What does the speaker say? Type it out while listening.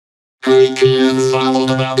Hey kids, follow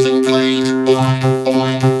the bouncing plate. Oink,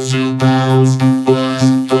 oink, ZooPals. Buzz,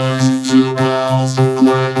 buzz, ZooPals.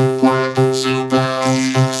 Quack, quack,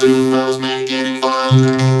 ZooPals. ZooPals make eating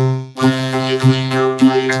fun. When you clean your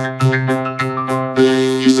plate,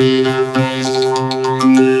 then you see their face.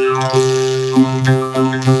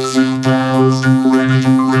 ZooPals, ribbit,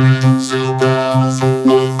 ribbit, ZooPals.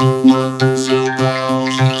 Woof, woof,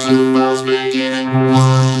 ZooPals. ZooPals make eating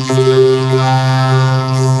fun. ZooPals.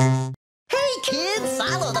 Hey kids,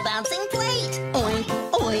 follow the bouncing plate. Oink,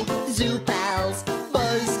 oink, ZooPals.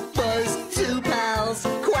 Buzz, buzz, ZooPals.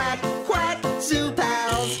 Quack, quack,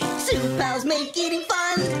 ZooPals. ZooPals make eating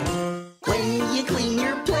fun. When you clean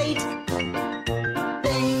your plate,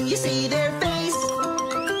 then you see their face.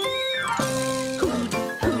 Hoot,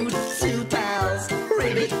 hoot, ZooPals.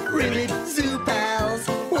 Ribbit, ribbit, ZooPals.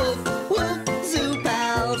 Woof, woof,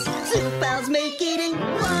 ZooPals. ZooPals make eating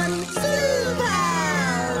fun.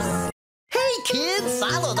 ZooPals. Hey kids,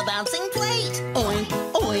 follow the bouncing plate. Oink,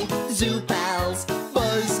 oink, ZooPals.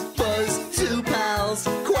 Buzz, buzz, ZooPals.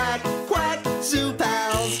 Quack, quack,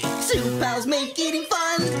 ZooPals. ZooPals make eating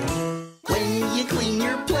fun. When you clean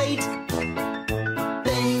your plate,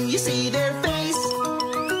 then you see their face.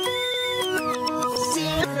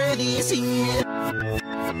 See pretty, see it.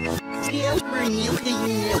 See bring you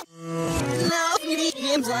in. Now it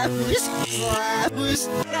games like this. Slappers,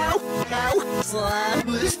 ow, ow,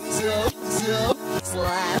 slappers, so,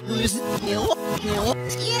 slappers, no, yeah,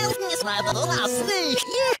 slap the last thing,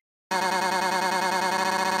 yeah.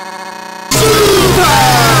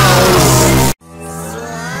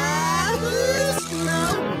 Slappers, no,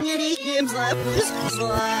 it games like this.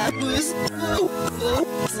 Slappers, oh,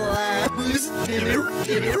 slappers,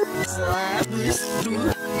 slappers,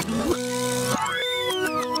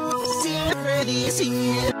 see pretty,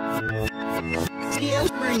 see it. Yeah,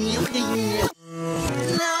 bring you in.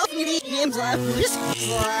 Now it games like this.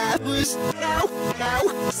 Slappers, ow, ow,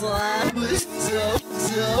 slappers,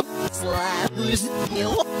 so, slappers,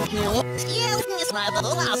 no, yeah, slap the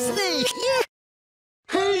last thing, yeah.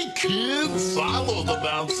 Hey kids, follow the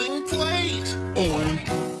bouncing plate. Oink,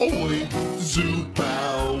 oink,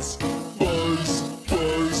 ZooPals. Buzz,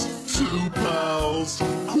 buzz, ZooPals.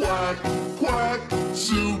 Quack, quack,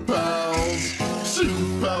 ZooPals.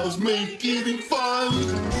 ZooPals make eating fun.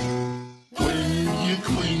 When you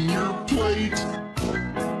clean your plate,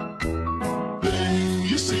 then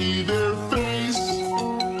you see their face.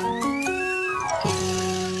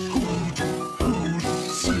 Hoot, hoot,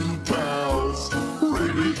 ZooPals.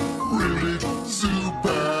 Ribbit, ribbit,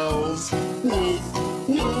 ZooPals. Woof,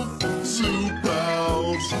 woof,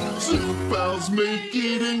 ZooPals. ZooPals make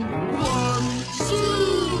eating fun.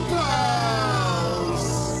 ZooPals.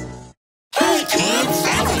 Hey kids,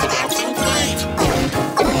 follow the bouncing plate. Oink,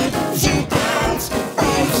 oink, ZooPals.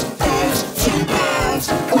 Buzz, buzz, ZooPals.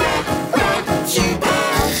 Quack, quack,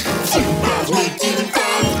 ZooPals. ZooPals make eating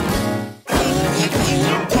fun. When you clean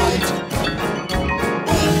your plate,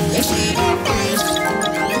 then you see their face.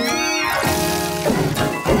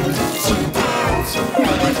 ZooPals.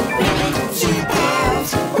 Ribbit, ribbit, ZooPals.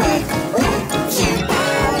 Woof, woof,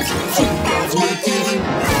 ZooPals. ZooPals make eating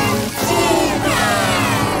fun. ZooPals.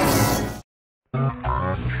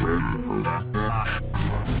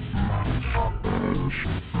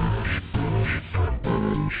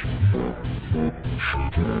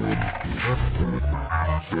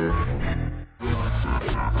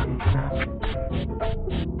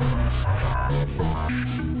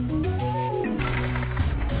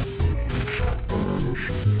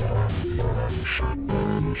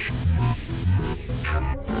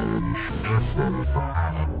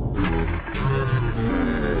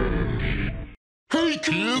 Hey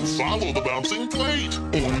kids, follow the bouncing plate.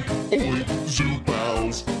 Oink, oink,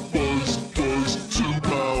 ZooPals. Buzz, buzz,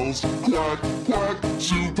 ZooPals. Quack, quack,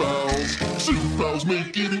 ZooPals. ZooPals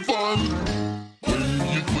make eating fun. When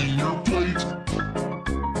you clean your plate,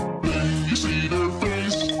 then you see their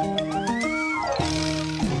face.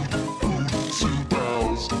 Hoot, hoot,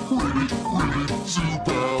 ZooPals. Ribbit, ribbit,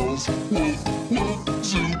 ZooPals. Woof, woof,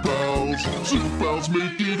 ZooPals. ZooPals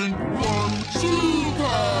make eating fun.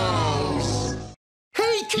 ZooPals.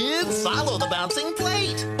 Hey kids, follow the bouncing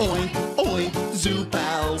plate. Oink, oink,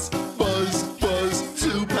 ZooPals. Buzz, buzz,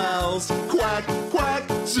 ZooPals. Quack, quack,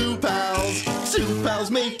 ZooPals. ZooPals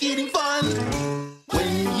make eating fun.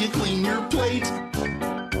 When you clean your plate,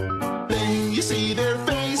 then you see their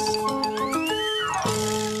face.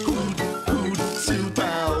 Hoot, hoot,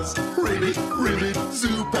 ZooPals. Ribbit, ribbit,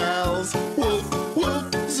 ZooPals. Woof, woof,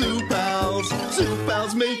 ZooPals.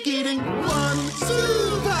 ZooPals make eating fun.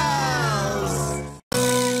 ZooPals.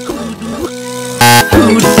 Hoot, hoot.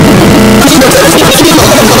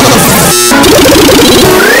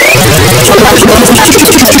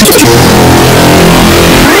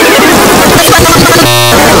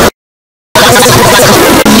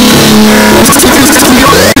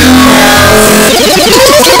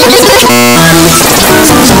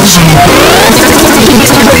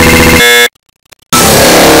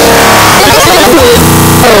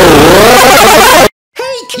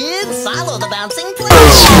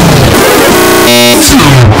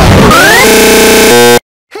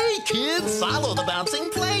 kids, follow the bouncing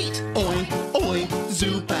plate. Oink, oink,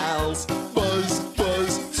 ZooPals. Buzz,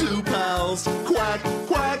 buzz, ZooPals. Quack,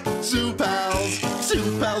 quack, ZooPals.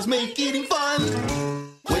 ZooPals make eating fun.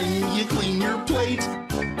 When you clean your plate,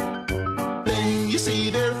 then you see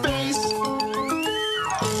their face.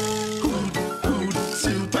 Hoot, hoot,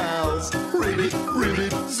 ZooPals. Ribbit,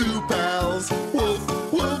 ribbit, ZooPals. Woof,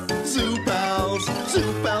 woof, ZooPals.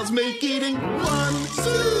 ZooPals make eating fun.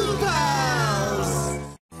 ZooPals!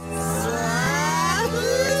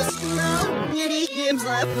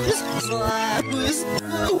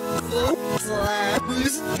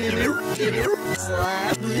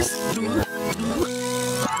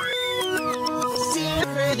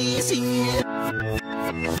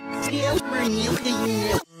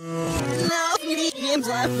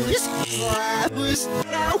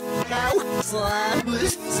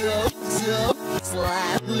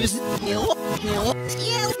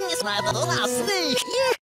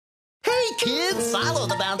 Hey kids, follow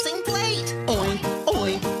the bouncing plate. Oink,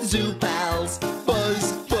 oink, ZooPals.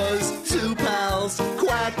 Buzz, buzz, ZooPals.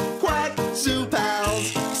 Quack, quack,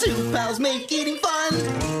 ZooPals. ZooPals make eating fun.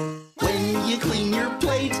 When you clean your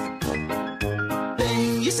plate,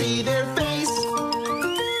 then you see their face.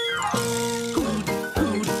 Hoot,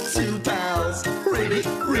 hoot, ZooPals. Ribbit,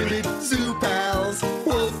 ribbit, ZooPals.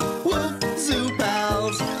 Woof, woof,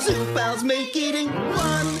 ZooPals. ZooPals make eating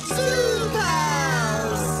fun.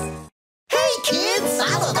 ZooPals! Hey kids,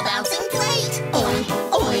 follow the bouncing plate. Oink,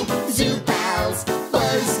 oink, ZooPals.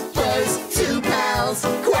 Buzz, buzz, ZooPals.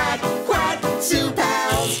 Quack, quack,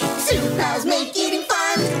 ZooPals. ZooPals make eating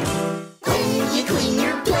fun. When you clean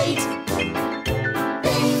your plate,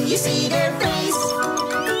 then you see their face.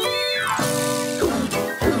 Hoot,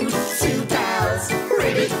 hoot, ZooPals.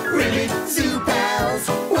 Ribbit, ribbit, ZooPals.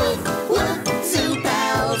 Woof, woof,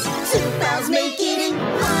 ZooPals. ZooPals make eating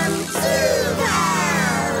fun. ZooPals!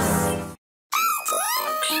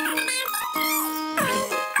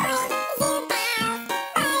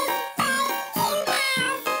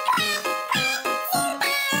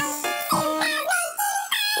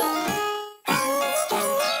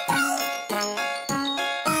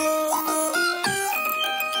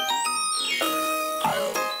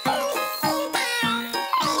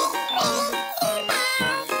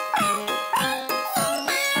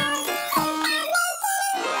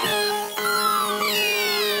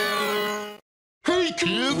 Hey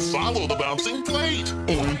kids, follow the bouncing plate.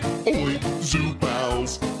 Oink, oink,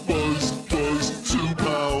 ZooPals. Buzz, buzz,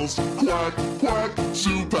 ZooPals. Quack, quack,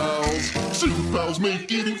 ZooPals. ZooPals make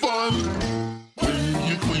eating fun. When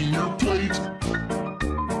you clean your plate,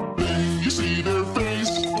 then you see their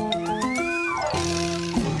face.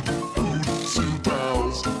 Hoot, hoot,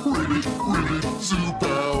 ZooPals. Ribbit, ribbit,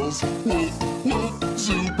 ZooPals. Woof, woof,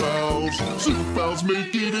 ZooPals. ZooPals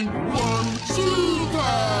make eating fun.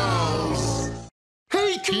 ZooPals!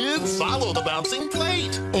 Hey kids, follow the bouncing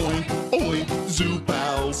plate. Oink, oink,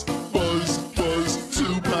 ZooPals. Buzz, buzz,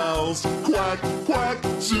 ZooPals. Quack, quack,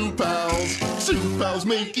 ZooPals. ZooPals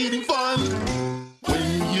make eating fun.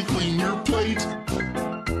 When you clean your plate,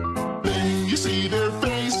 then you see their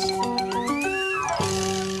face.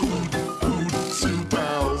 Hoot, hoot,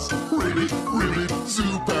 ZooPals. Ribbit, ribbit,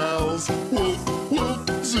 ZooPals. Woof, woof,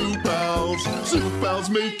 ZooPals. ZooPals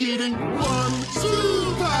make eating fun.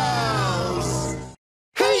 ZooPals!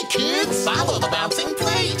 Hey kids, follow the bouncing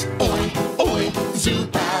plate. Oink, oink,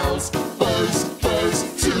 ZooPals. Buzz, buzz,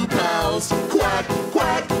 ZooPals. Quack,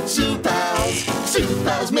 quack, ZooPals.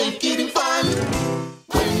 ZooPals make eating fun.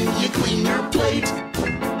 When you clean your plate,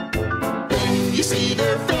 then you see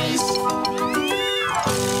their face.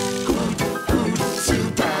 Hoot, hoot,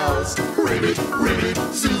 ZooPals. Ribbit, ribbit,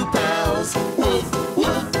 ZooPals. Woof,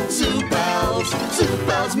 woof, ZooPals.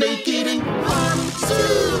 ZooPals make eating fun.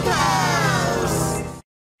 ZooPals!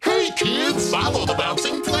 Hey kids, follow the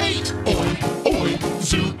bouncing plate. Oink, oink,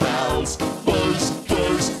 ZooPals. Buzz,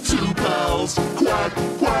 buzz, ZooPals. Quack,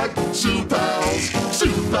 quack, ZooPals.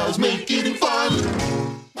 ZooPals make eating fun.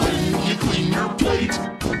 When you clean your plate,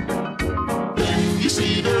 then you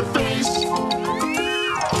see their face.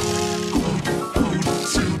 Hoot, hoot,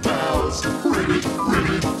 ZooPals. Ribbit,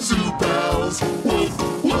 ribbit, ZooPals. Woof,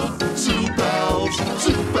 woof, ZooPals.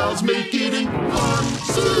 ZooPals make eating fun.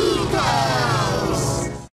 ZooPals!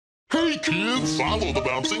 Hey kids, follow the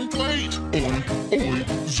bouncing plate. Oink, oink,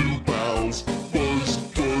 ZooPals. Buzz,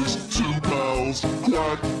 buzz, ZooPals.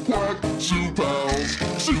 Quack, quack, ZooPals.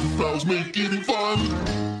 ZooPals make eating fun.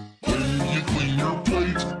 When you clean your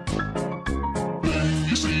plate, then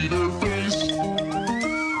you see their face.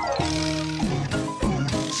 Hoot, hoot,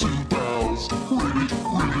 ZooPals. Ribbit,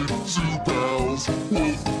 ribbit, ZooPals.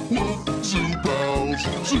 Woof, woof, ZooPals.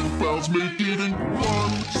 ZooPals make eating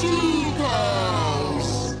fun. ZooPals!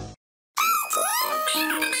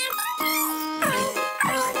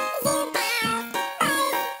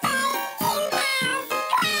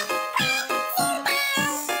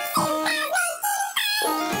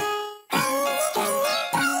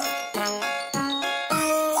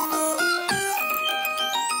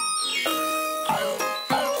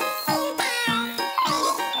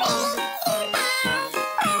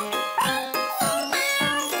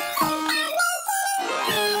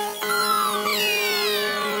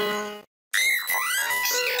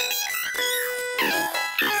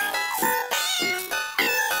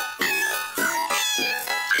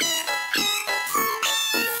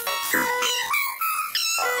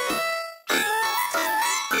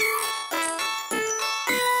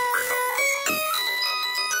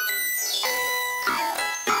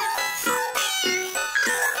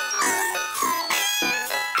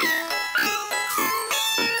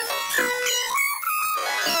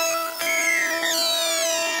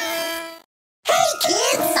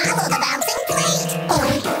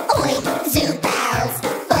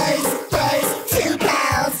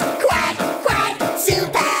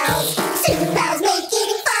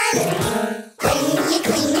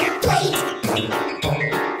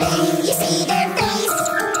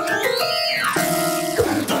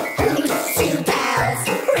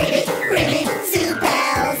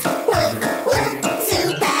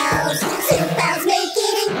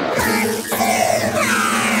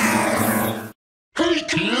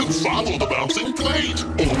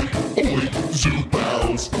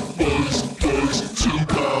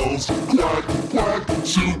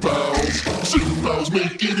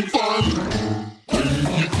 fun. When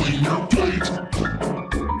you clean your plate,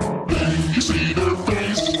 then you see their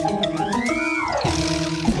face.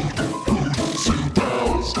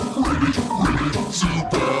 ZooPals, ribbit,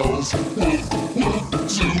 ZooPals, woof, woof,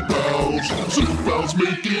 ZooPals, ZooPals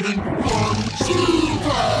make eating fun.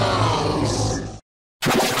 ZooPals!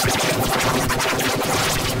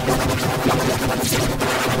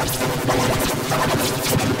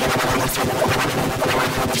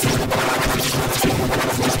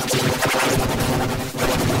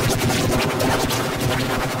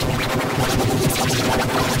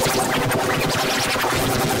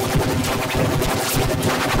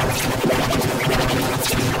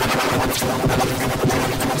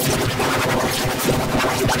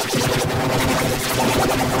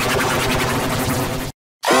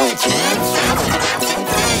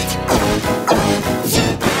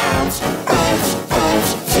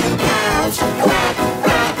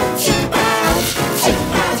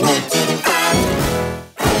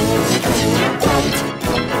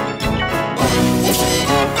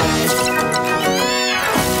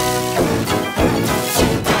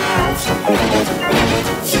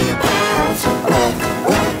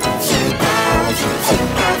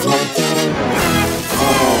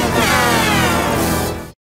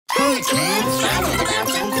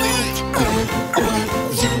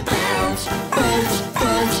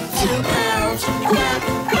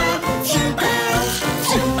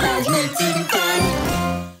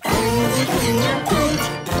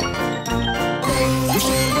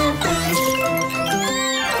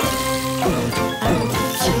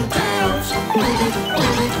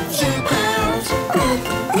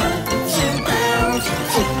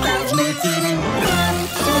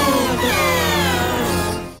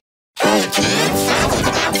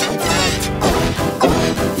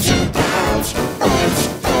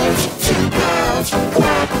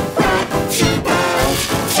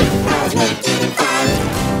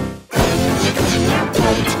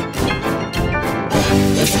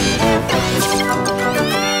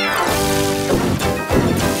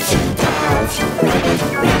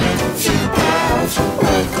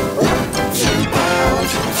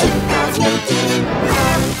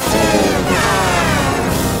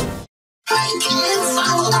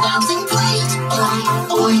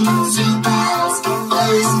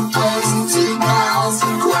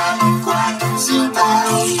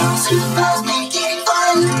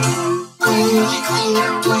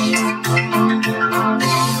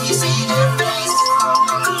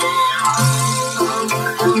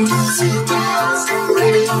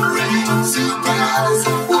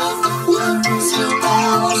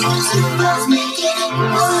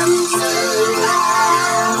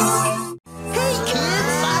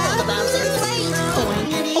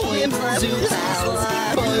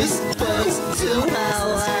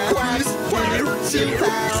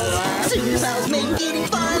 ZooPals make eating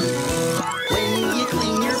fun. When you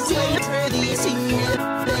clean your plate, releasing it,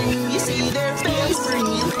 then you see their face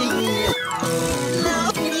breathing it.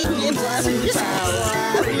 Now eating plus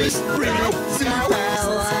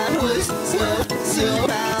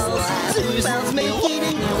ZooPals, ZooPals make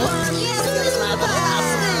eating fun. Yes, my boss.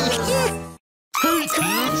 Hey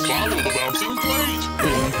kids, follow the bouncing plate.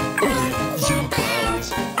 ZooPals,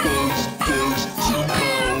 buzz, buzz,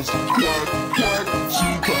 ZooPals, quack, quack,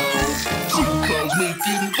 ZooPals, ZooPals make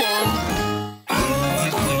eating fun. When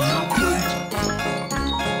you clean your plate,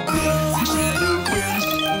 then you see their face.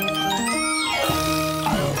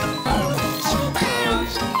 ZooPals,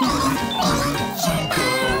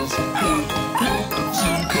 ZooPals, ZooPals,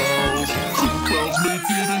 ZooPals make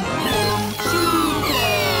eating fun.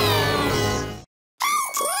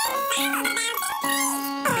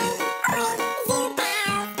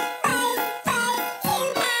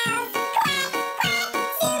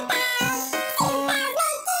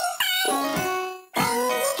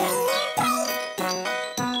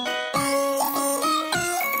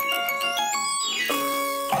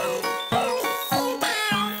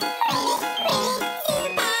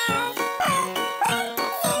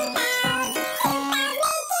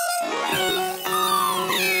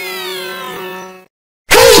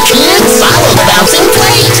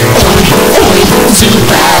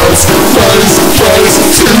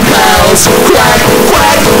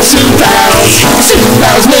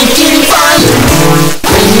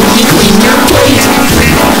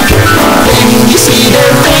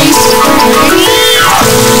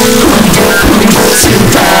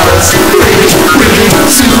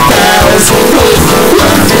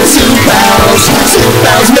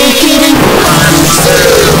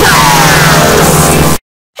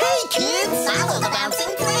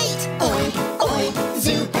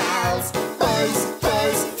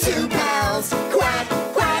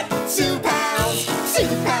 ZooPals.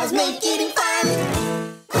 ZooPals make eating fun.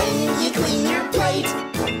 When you clean your plate,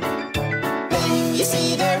 then you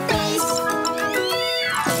see their face.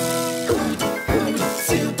 Hoot, hoot,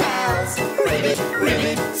 ZooPals. Ribbit,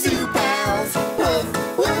 ribbit, ZooPals. Woof,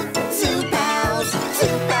 woof, ZooPals.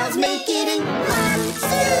 ZooPals make eating fun.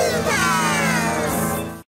 ZooPals.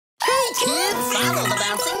 Hey kids, follow the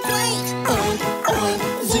bouncing plate. Oink, oink,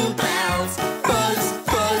 ZooPals. Buzz,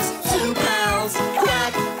 buzz, ZooPals.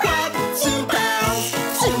 Quack, quack, ZooPals.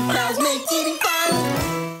 ZooPals make eating fun.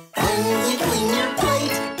 When you clean your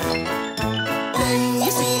plate, then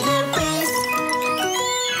you see their face.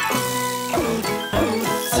 Hoot, hoot,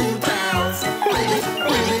 ZooPals. Ribbit,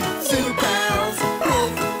 ribbit, ZooPals.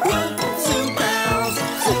 Woof, woof, ZooPals.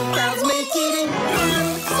 ZooPals make eating fun.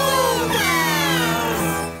 ZooPals.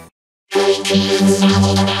 Hey kids,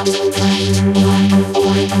 follow the bouncing plate. Oink,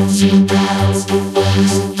 oink, ZooPals.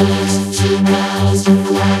 Buzz, buzz, ZooPals.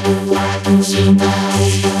 Quack, quack,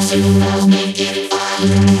 ZooPals. ZooPals make it fun.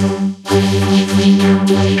 When you clean your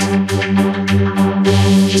plate, then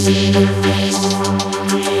you see their face.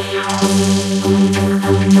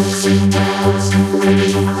 ZooPals.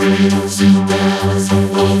 Ribbit, ribbit, ZooPals.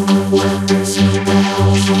 Woof, woof,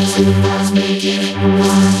 ZooPals. ZooPals make it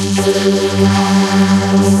fun.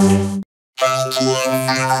 ZooPals. Hey kids,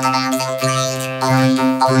 follow the bouncing plate. Oink,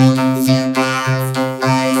 oink, ZooPals.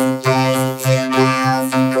 Buzz, buzz, ZooPals.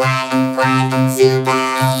 Quack, quack,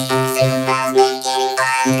 ZooPals. ZooPals make it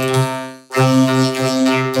fun. When you clean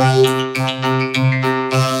your plate,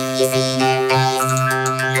 then you see their face.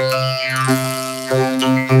 Hoot,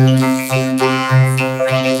 hoot, ZooPals.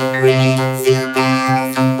 Ribbit, ribbit,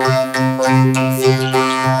 ZooPals. Woof, woof,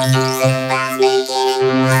 ZooPals. ZooPals make it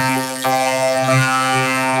fun.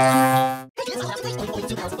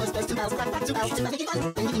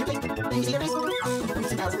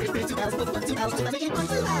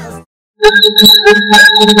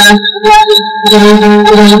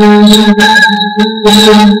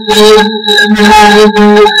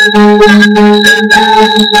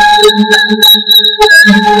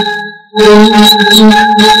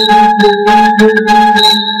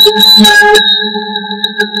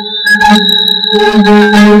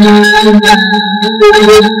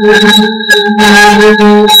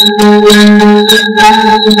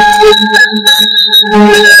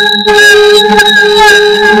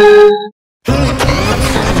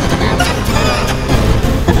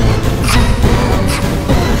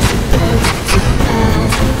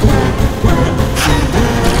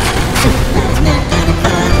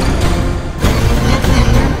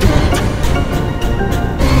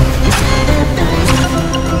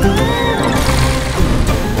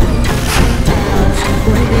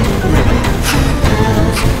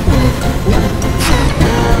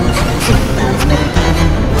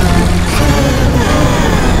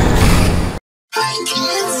 Hey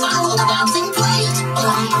kids, follow the bouncing plate.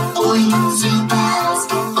 Oink, oink, ZooPals.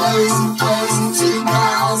 Buzz, buzz,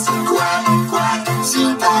 ZooPals. Quack, quack,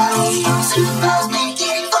 ZooPals. ZooPals make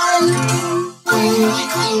it fun. When you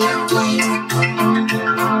clean your plate,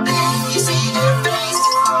 then you see their face.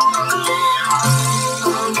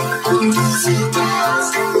 Hoot, hoot, ZooPals.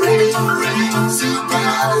 Ribbit, ribbit,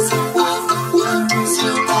 ZooPals. Woof, woof,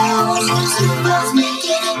 ZooPals. ZooPals make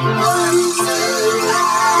it fun. ZooPals.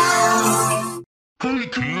 Hey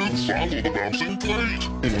kids, follow the bouncing plate.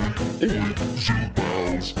 Oink, oink,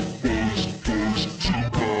 ZooPals. Buzz, buzz,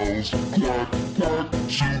 ZooPals. Quack, quack,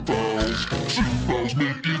 ZooPals. ZooPals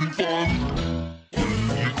make eating fun. When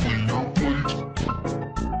you clean your plate,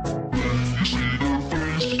 then you see their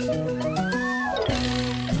face.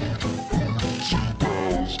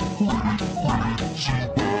 ZooPals. Ribbit, ribbit, ZooPals. Woof, woof,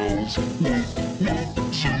 ZooPals.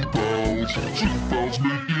 ZooPals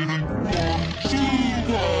make eating fun.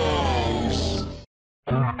 ZooPals.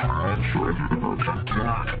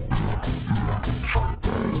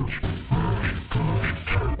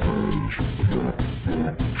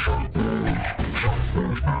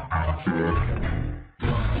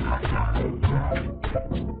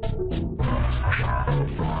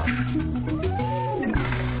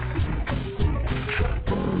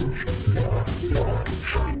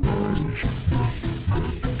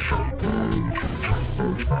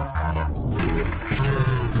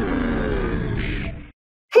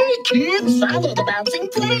 Hey kids, follow the bouncing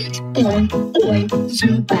plate. Oink, oink,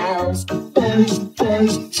 ZooPals. Buzz,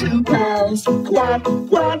 buzz, ZooPals. Quack,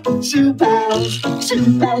 quack, ZooPals.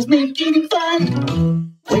 ZooPals make eating fun.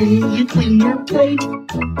 When you clean your plate,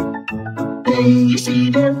 then you see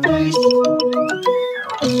their face.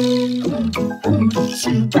 Hoot, hoot,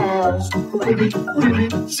 ZooPals. Ribbit,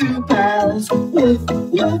 ribbit, ZooPals. Woof,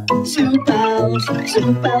 woof, ZooPals.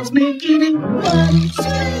 ZooPals make eating fun.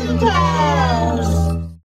 ZooPals.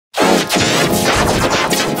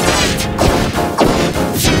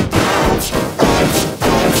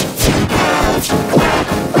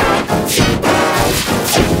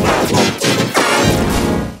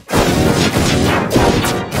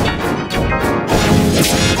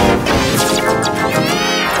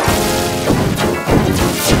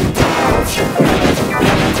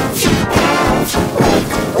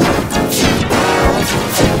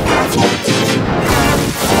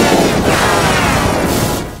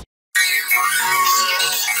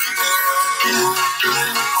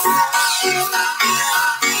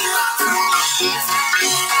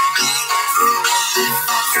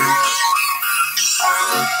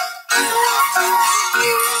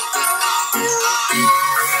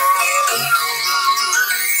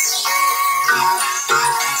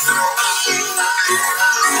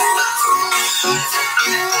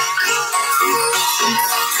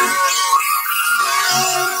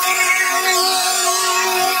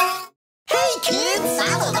 Hey kids,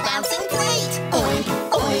 follow the bouncing plate. Oink,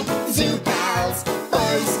 oink, ZooPals.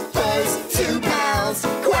 Buzz, buzz, ZooPals.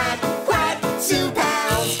 Quack, quack,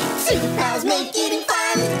 ZooPals. ZooPals make eating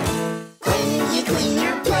fun. When you clean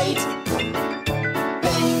your plate,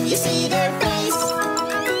 then you see their face.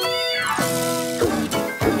 Hoot,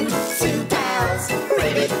 hoot, ZooPals.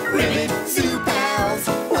 Ribbit, ribbit, ZooPals.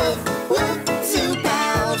 Woof, woof,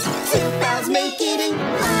 ZooPals. ZooPals make eating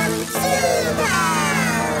fun.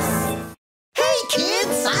 ZooPals. Hey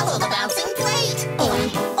kids, follow the bouncing plate.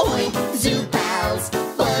 Oink, oink, ZooPals.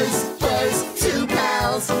 Buzz, buzz,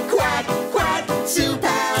 ZooPals. Quack, quack,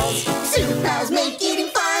 ZooPals. ZooPals make eating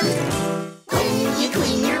fun. When you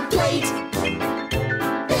clean your plate,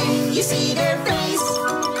 then you see their face.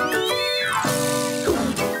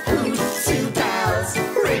 Hoot, hoot, ZooPals.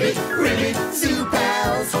 Ribbit, ribbit,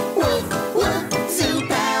 ZooPals. Woof, woof,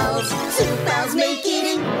 ZooPals. ZooPals make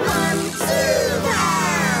eating fun.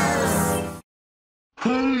 ZooPals.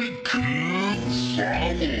 Hey kids, follow the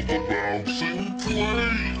bouncing plate. Oink,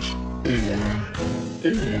 oink, ZooPals. Buzz,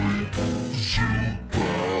 buzz, ZooPals. Quack,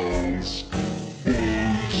 quack, ZooPals.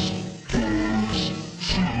 ZooPals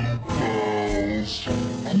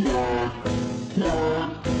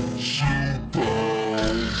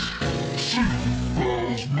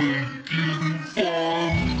make eating fun. When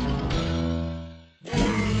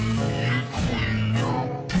you clean your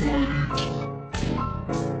plate, you see their face.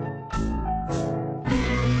 ZooPals.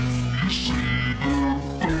 Ribbit, ribbit,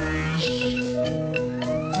 ZooPals.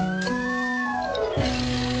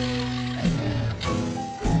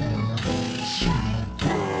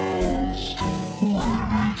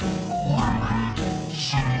 Woof,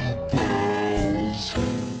 woof, ZooPals. ZooPals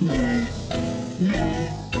make eating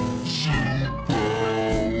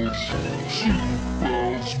fun.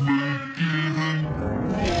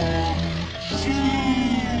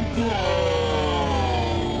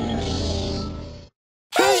 ZooPals.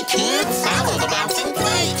 Hey kids, follow the bouncing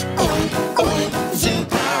plate. Oink, oink,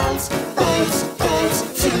 ZooPals. Buzz, buzz,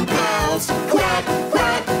 ZooPals. Quack,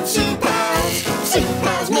 quack, ZooPals.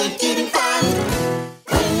 ZooPals make eating fun.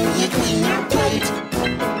 When you clean your plate,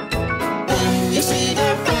 then you see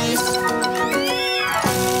their face.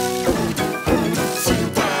 Hoot, hoot,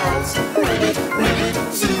 ZooPals. Ribbit, ribbit,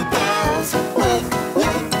 ZooPals. Woof,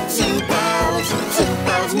 woof, ZooPals.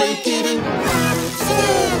 ZooPals make eating fun.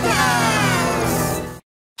 ZooPals.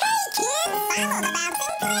 Hey kids, follow the bouncing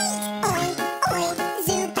plate. Oink, oink,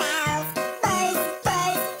 ZooPals. Buzz,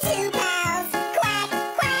 buzz, ZooPals. Quack,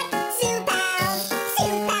 quack, ZooPals. ZooPals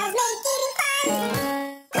make eating fun.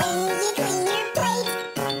 When you clean your plate,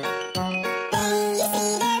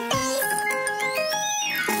 then you see their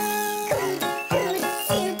face. Hoot, hoot,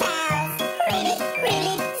 ZooPals. Ribbit,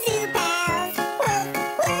 ribbit, ZooPals. Woof, woof,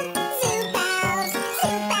 ZooPals.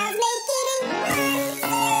 ZooPals make eating fun. ZooPals.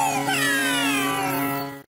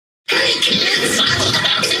 Hey kids, follow the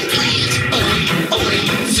bouncing plate. Oink, oink,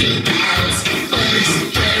 ZooPals. Buzz,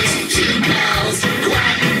 buzz, ZooPals.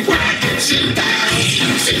 Quack, quack, ZooPals.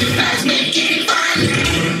 ZooPals make eating fun.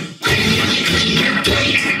 When you clean your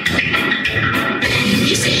plate, then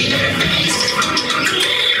you see their face.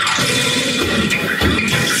 Hoot, hoot,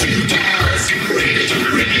 ZooPals. Ribbit,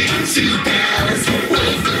 ribbit, ZooPals.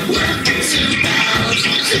 Woof, woof, ZooPals.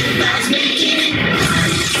 ZooPals make eating fun.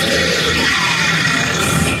 ZooPals.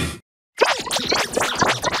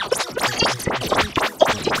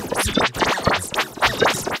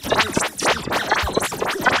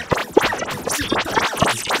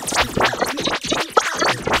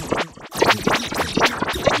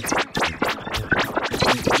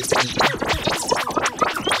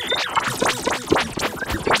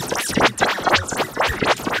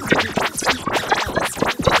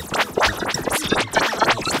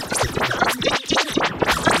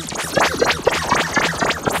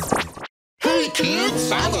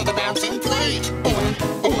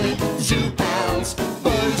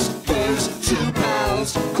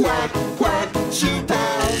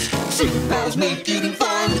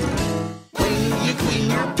 fun. When you clean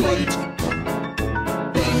your plate,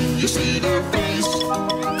 then you see their face.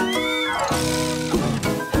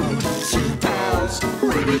 ZooPals,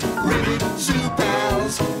 ribbit, ribbit,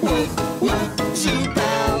 ZooPals. Woof, woof,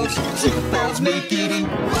 ZooPals. ZooPals make eating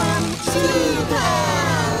fun.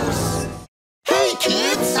 ZooPals. Hey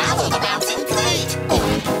kids, follow the bouncing plate.